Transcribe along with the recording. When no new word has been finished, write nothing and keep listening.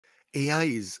AI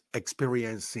is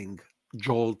experiencing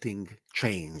jolting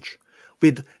change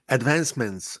with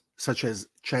advancements such as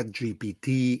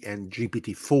ChatGPT and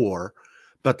GPT-4,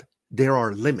 but there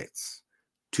are limits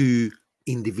to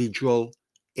individual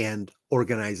and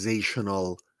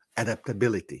organizational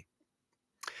adaptability.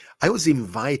 I was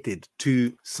invited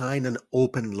to sign an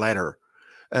open letter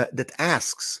that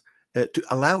asks to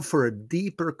allow for a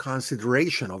deeper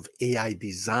consideration of AI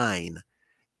design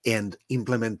and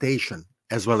implementation,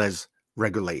 as well as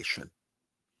regulation.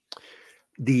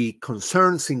 The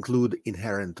concerns include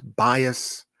inherent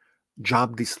bias,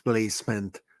 job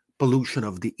displacement, pollution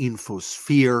of the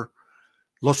infosphere,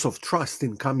 loss of trust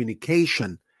in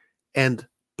communication, and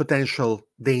potential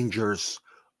dangers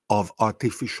of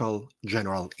artificial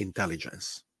general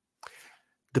intelligence.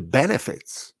 The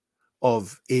benefits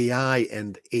of AI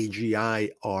and AGI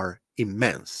are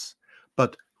immense,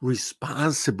 but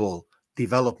responsible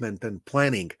development and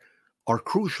planning are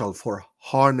crucial for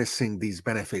harnessing these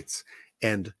benefits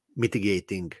and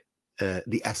mitigating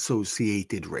the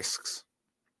associated risks.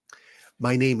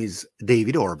 My name is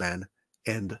David Orban,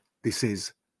 and this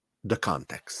is The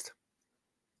Context.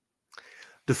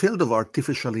 The field of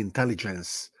artificial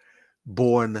intelligence,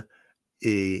 born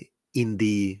in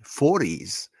the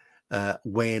 40s,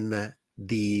 when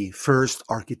the first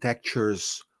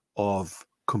architectures of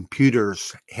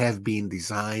computers have been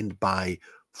designed by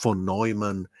von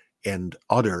Neumann and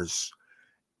others,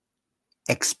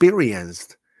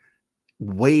 experienced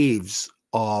waves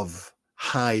of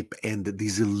hype and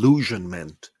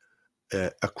disillusionment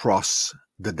across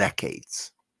the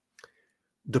decades.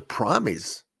 The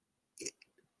promise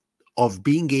of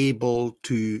being able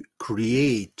to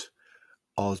create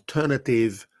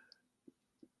alternative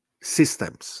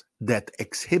systems that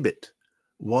exhibit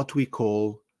what we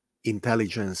call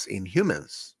intelligence in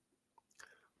humans,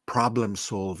 problem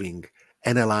solving,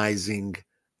 analyzing,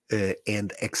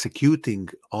 and executing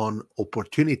on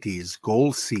opportunities,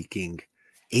 goal seeking,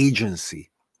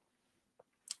 agency.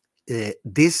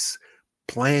 This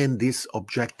plan, this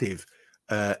objective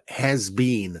has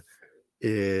been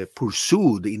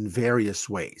pursued in various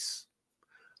ways.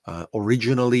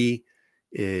 Originally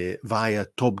via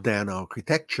top-down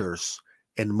architectures,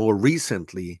 and more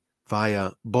recently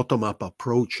via bottom-up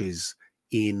approaches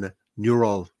in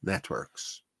neural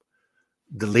networks.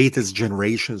 The latest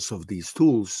generations of these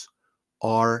tools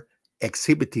are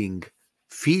exhibiting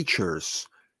features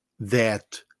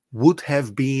that would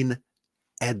have been,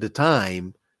 at the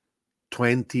time,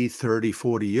 20, 30,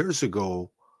 40 years ago,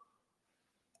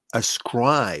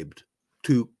 ascribed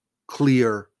to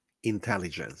clear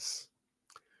intelligence.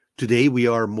 Today, we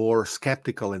are more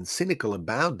skeptical and cynical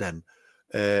about them.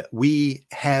 We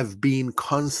have been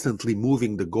constantly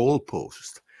moving the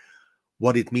goalpost,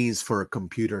 what it means for a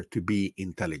computer to be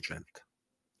intelligent.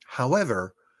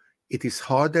 However, it is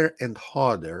harder and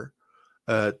harder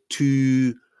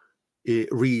to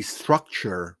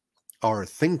restructure our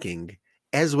thinking,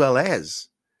 as well as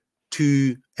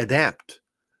to adapt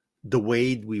the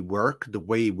way we work, the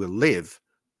way we live,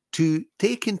 to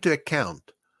take into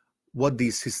account what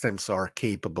these systems are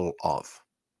capable of.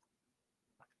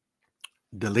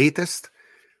 The latest,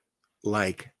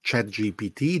 like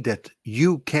ChatGPT, that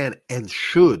you can and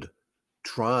should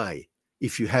try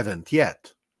if you haven't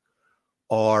yet,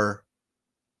 are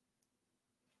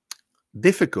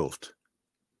difficult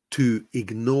to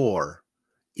ignore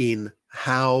in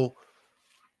how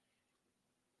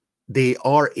they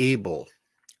are able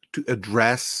to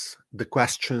address the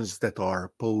questions that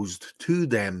are posed to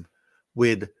them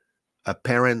with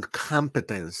apparent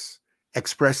competence,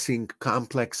 expressing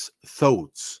complex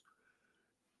thoughts,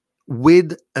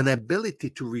 with an ability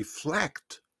to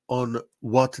reflect on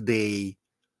what they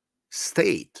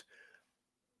state,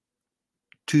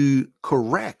 to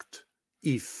correct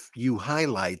if you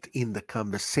highlight in the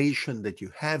conversation that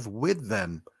you have with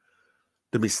them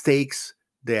the mistakes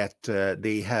that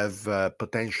they have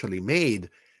potentially made,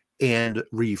 and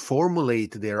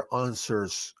reformulate their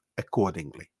answers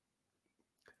accordingly.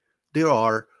 There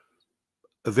are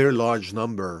a very large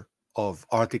number of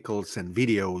articles and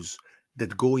videos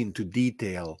that go into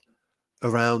detail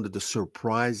around the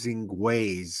surprising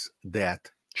ways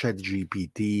that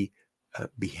ChatGPT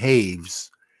behaves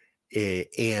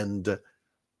and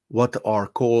what are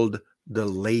called the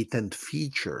latent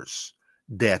features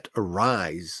that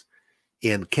arise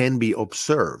and can be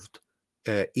observed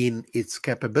in its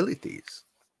capabilities.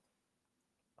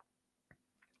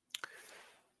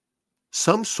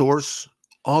 Some source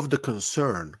of the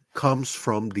concern comes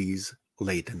from these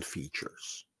latent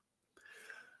features.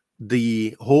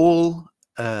 The whole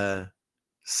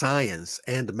science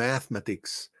and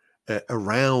mathematics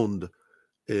around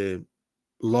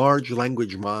large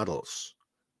language models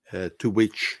to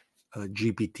which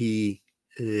GPT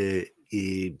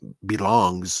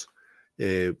belongs,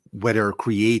 whether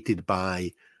created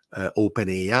by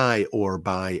OpenAI or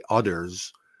by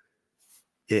others,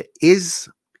 is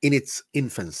in its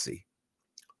infancy.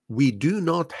 We do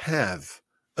not have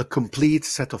a complete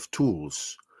set of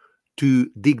tools to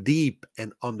dig deep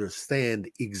and understand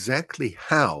exactly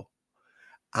how,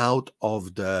 out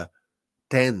of the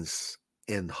tens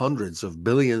and hundreds of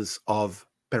billions of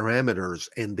parameters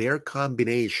and their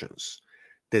combinations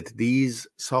that these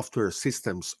software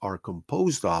systems are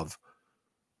composed of,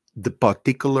 the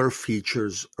particular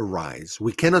features arise.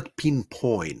 We cannot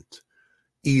pinpoint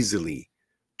easily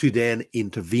to then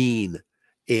intervene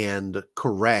and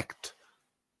correct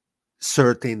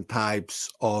certain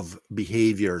types of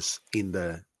behaviors in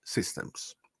the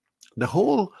systems. The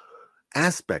whole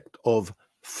aspect of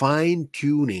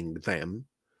fine-tuning them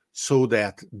so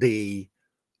that they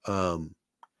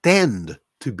tend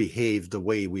to behave the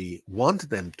way we want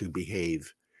them to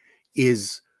behave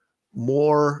is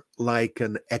more like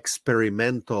an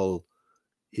experimental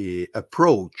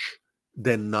approach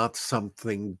than not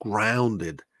something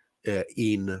grounded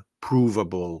in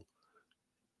provable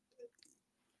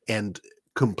and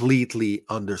completely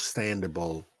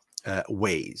understandable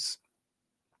ways.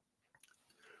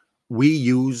 We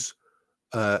use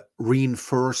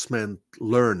reinforcement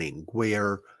learning,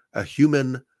 where a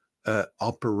human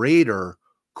operator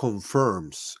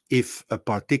confirms if a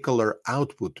particular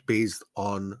output based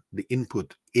on the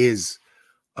input is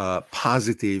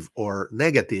positive or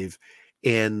negative,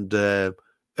 and a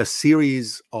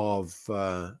series of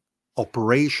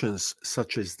operations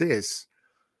such as this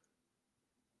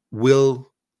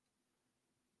will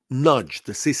nudge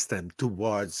the system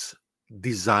towards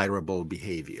desirable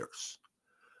behaviors.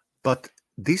 But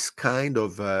this kind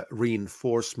of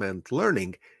reinforcement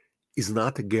learning is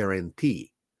not a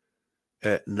guarantee.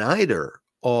 Neither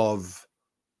of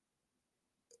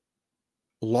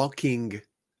locking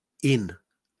in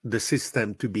the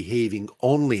system to behaving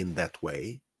only in that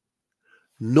way,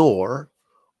 nor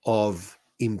of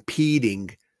impeding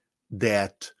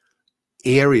that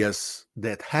areas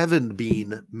that haven't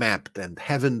been mapped and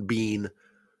haven't been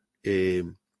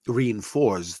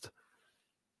reinforced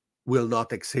will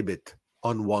not exhibit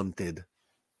unwanted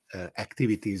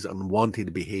activities,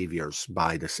 unwanted behaviors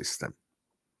by the system.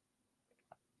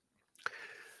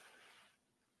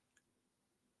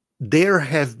 There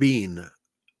have been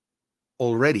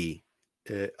already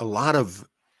a lot of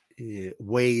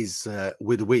ways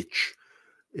with which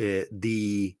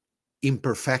the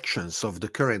imperfections of the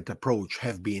current approach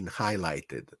have been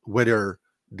highlighted, whether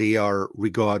they are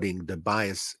regarding the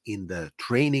bias in the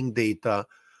training data,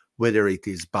 whether it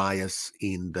is bias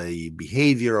in the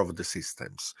behavior of the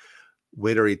systems,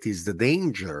 whether it is the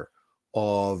danger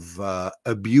of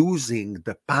abusing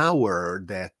the power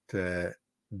that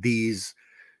these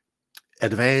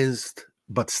advanced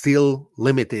but still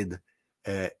limited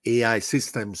AI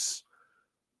systems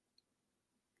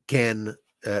can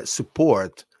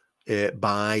support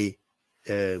by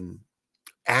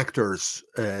actors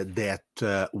that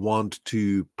want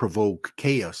to provoke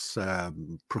chaos,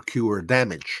 procure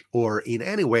damage, or in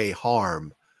any way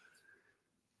harm.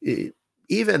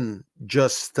 Even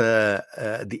just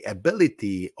the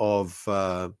ability of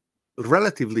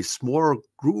relatively small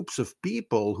groups of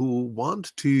people who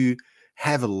want to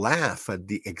have a laugh at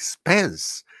the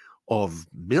expense of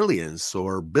millions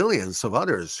or billions of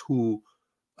others who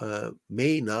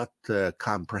may not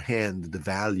comprehend the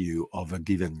value of a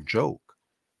given joke.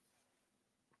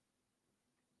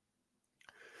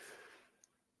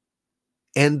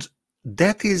 And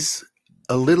that is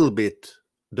a little bit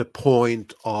the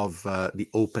point of the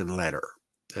open letter.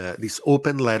 This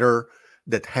open letter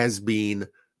that has been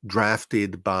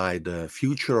drafted by the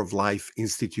Future of Life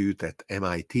Institute at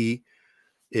MIT,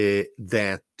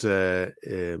 that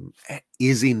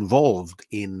is involved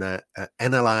in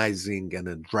analyzing and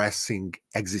addressing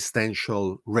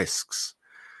existential risks.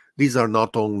 These are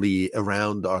not only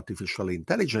around artificial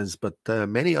intelligence, but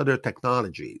many other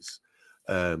technologies,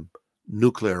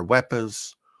 nuclear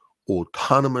weapons,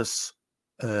 autonomous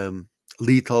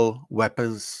lethal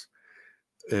weapons,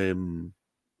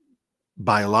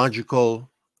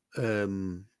 biological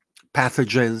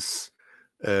pathogens,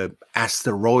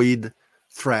 asteroid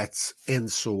threats, and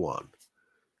so on.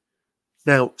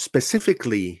 Now,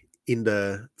 specifically in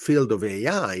the field of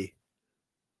AI,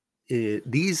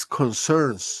 these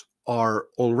concerns are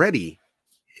already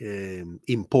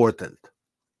important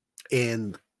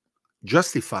and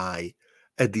justify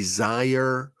a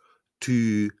desire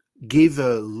to give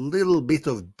a little bit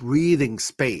of breathing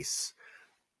space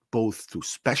both to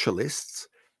specialists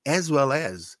as well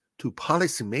as to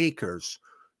policymakers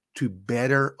to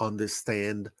better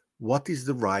understand what is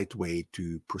the right way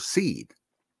to proceed.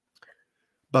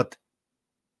 But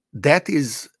that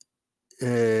is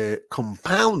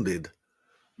compounded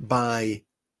by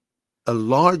a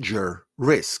larger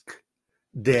risk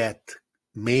that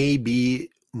may be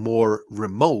more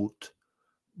remote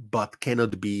but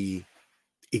cannot be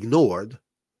ignored,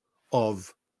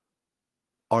 of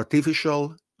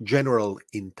artificial general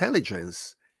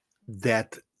intelligence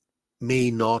that may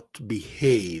not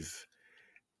behave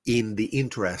in the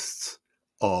interests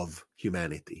of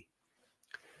humanity.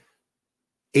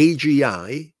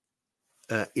 AGI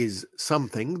is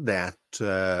something that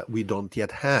we don't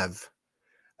yet have.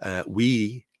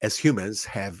 We, as humans,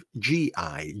 have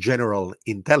GI, general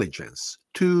intelligence,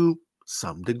 to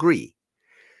some degree.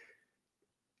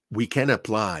 We can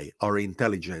apply our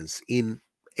intelligence in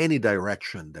any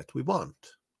direction that we want.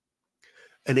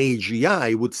 An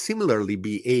AGI would similarly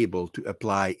be able to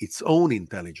apply its own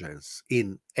intelligence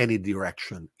in any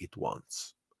direction it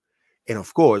wants. And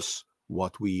of course,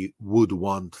 what we would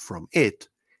want from it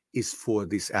is for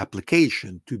this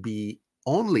application to be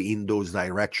only in those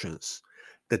directions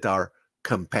that are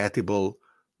compatible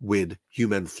with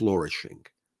human flourishing,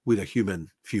 with a human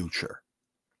future.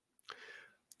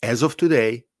 As of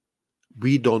today,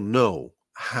 we don't know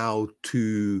how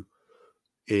to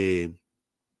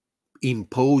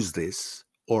impose this,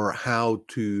 or how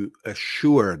to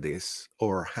assure this,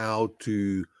 or how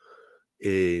to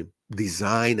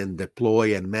design and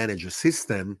deploy and manage a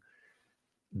system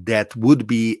that would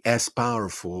be as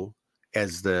powerful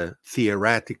as the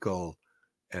theoretical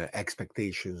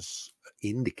expectations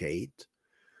indicate.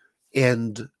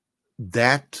 And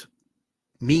that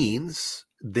means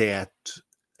that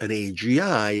an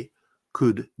AGI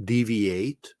could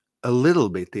deviate a little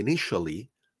bit initially,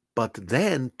 but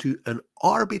then to an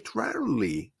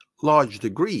arbitrarily large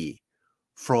degree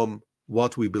from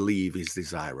what we believe is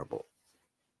desirable.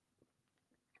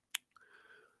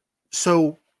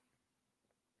 So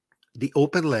the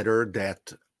open letter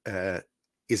that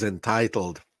is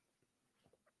entitled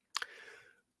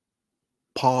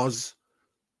Pause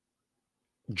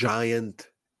Giant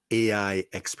AI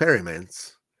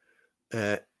Experiments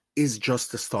is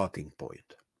just a starting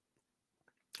point.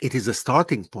 It is a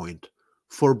starting point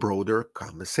for broader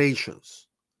conversations.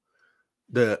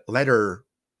 The letter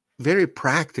very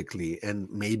practically and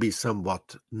maybe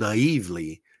somewhat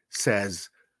naively says,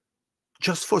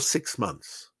 just for 6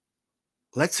 months,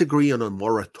 let's agree on a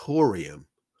moratorium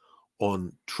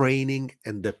on training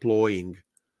and deploying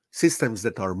systems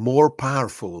that are more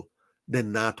powerful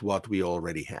than not what we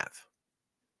already have.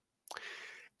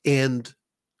 And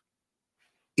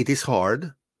it is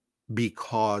hard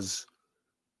because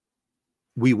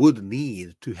we would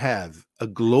need to have a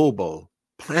global,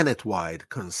 planet-wide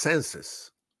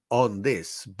consensus on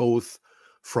this, both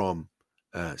from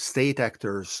state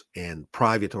actors and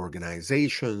private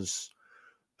organizations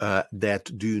that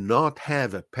do not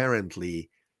have apparently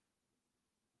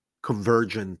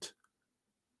convergent,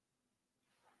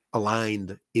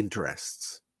 aligned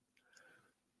interests.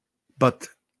 But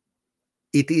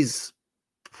it is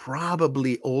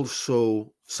probably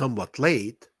also somewhat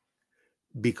late,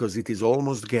 because it is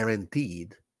almost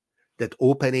guaranteed that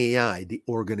OpenAI, the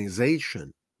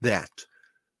organization that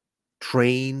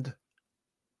trained,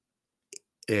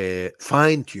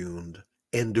 fine-tuned,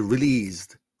 and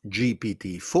released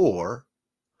GPT-4,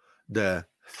 the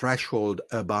threshold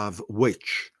above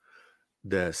which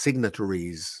the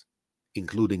signatories,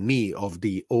 including me, of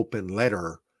the open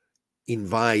letter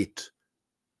invite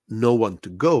no one to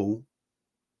go,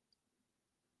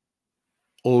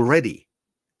 already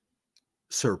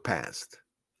surpassed.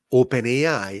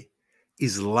 OpenAI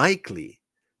is likely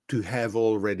to have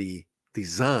already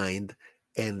designed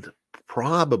and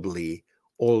probably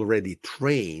already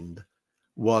trained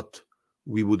what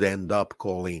we would end up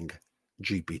calling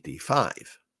GPT-5,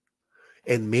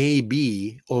 and may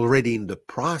be already in the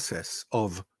process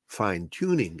of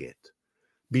fine-tuning it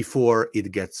before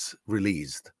it gets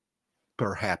released,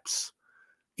 perhaps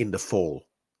in the fall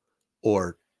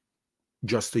or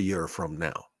just a year from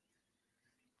now.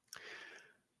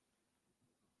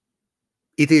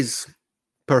 It is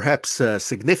perhaps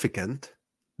significant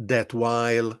that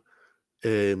while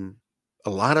a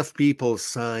lot of people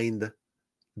signed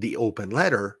the open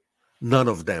letter, none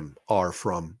of them are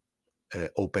from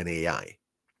OpenAI.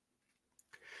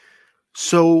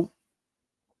 So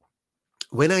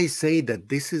when I say that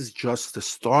this is just a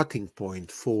starting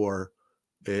point for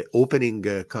opening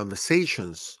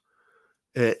conversations,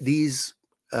 these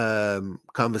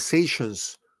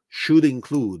conversations should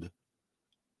include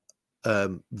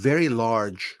very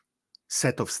large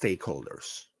set of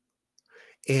stakeholders.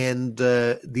 And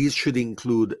these should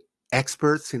include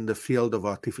experts in the field of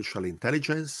artificial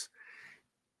intelligence.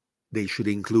 They should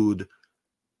include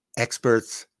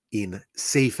experts in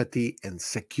safety and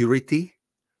security,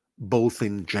 both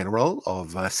in general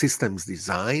of systems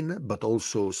design, but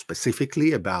also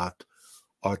specifically about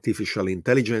artificial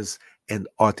intelligence and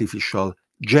artificial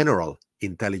general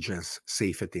intelligence,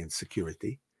 safety and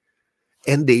security.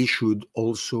 And they should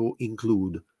also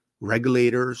include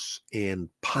regulators and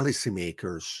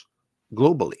policymakers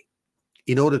globally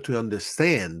in order to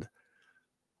understand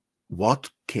what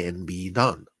can be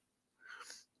done.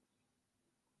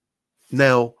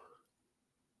 Now,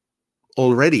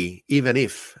 already, even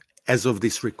if, as of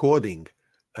this recording,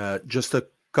 just a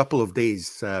couple of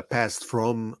days passed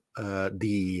from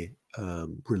the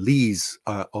release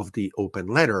of the open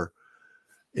letter,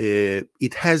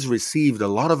 it has received a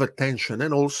lot of attention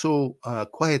and also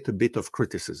quite a bit of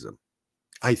criticism.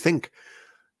 I think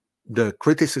the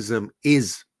criticism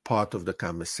is part of the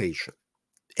conversation,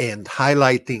 and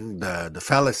highlighting the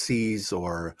fallacies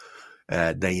or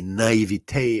the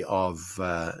naivete of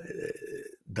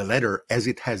the letter as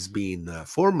it has been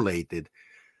formulated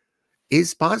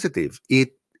is positive.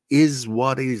 It is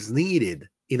what is needed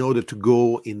in order to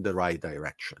go in the right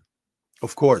direction.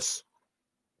 Of course,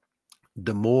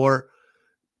 the more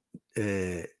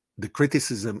the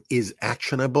criticism is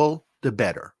actionable, the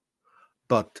better.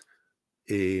 But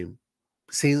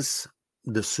since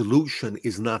the solution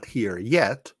is not here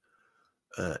yet,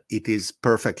 it is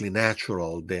perfectly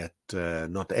natural that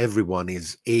not everyone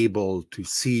is able to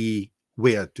see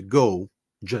where to go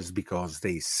just because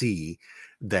they see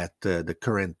that the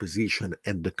current position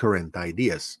and the current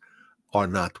ideas are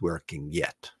not working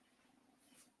yet.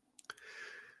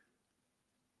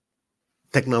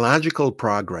 Technological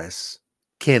progress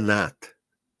cannot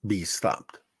be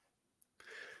stopped.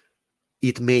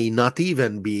 It may not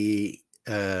even be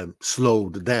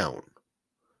slowed down,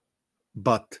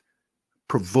 but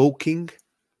provoking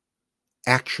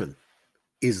action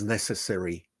is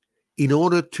necessary in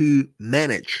order to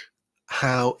manage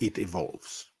how it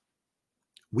evolves.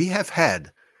 We have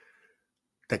had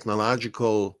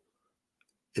technological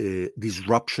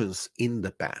disruptions in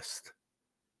the past,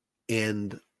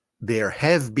 and there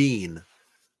have been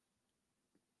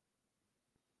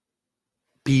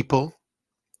people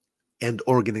and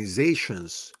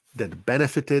organizations that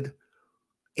benefited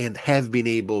and have been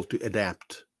able to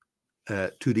adapt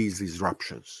to these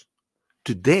disruptions.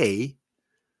 Today,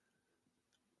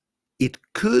 it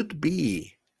could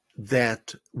be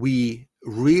that we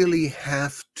really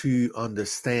have to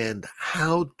understand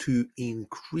how to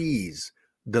increase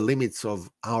the limits of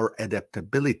our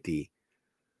adaptability.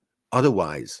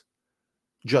 Otherwise,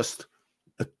 just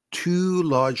a too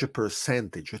large a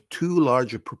percentage, a too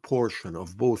large a proportion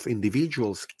of both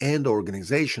individuals and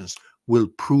organizations will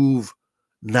prove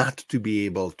not to be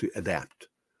able to adapt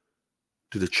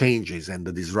to the changes and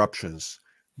the disruptions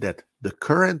that the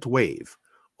current wave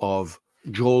of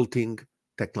jolting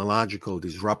technological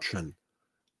disruption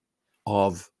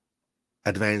of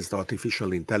advanced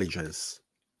artificial intelligence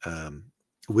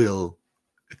will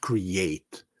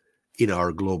create in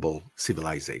our global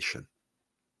civilization.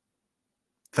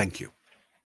 Thank you.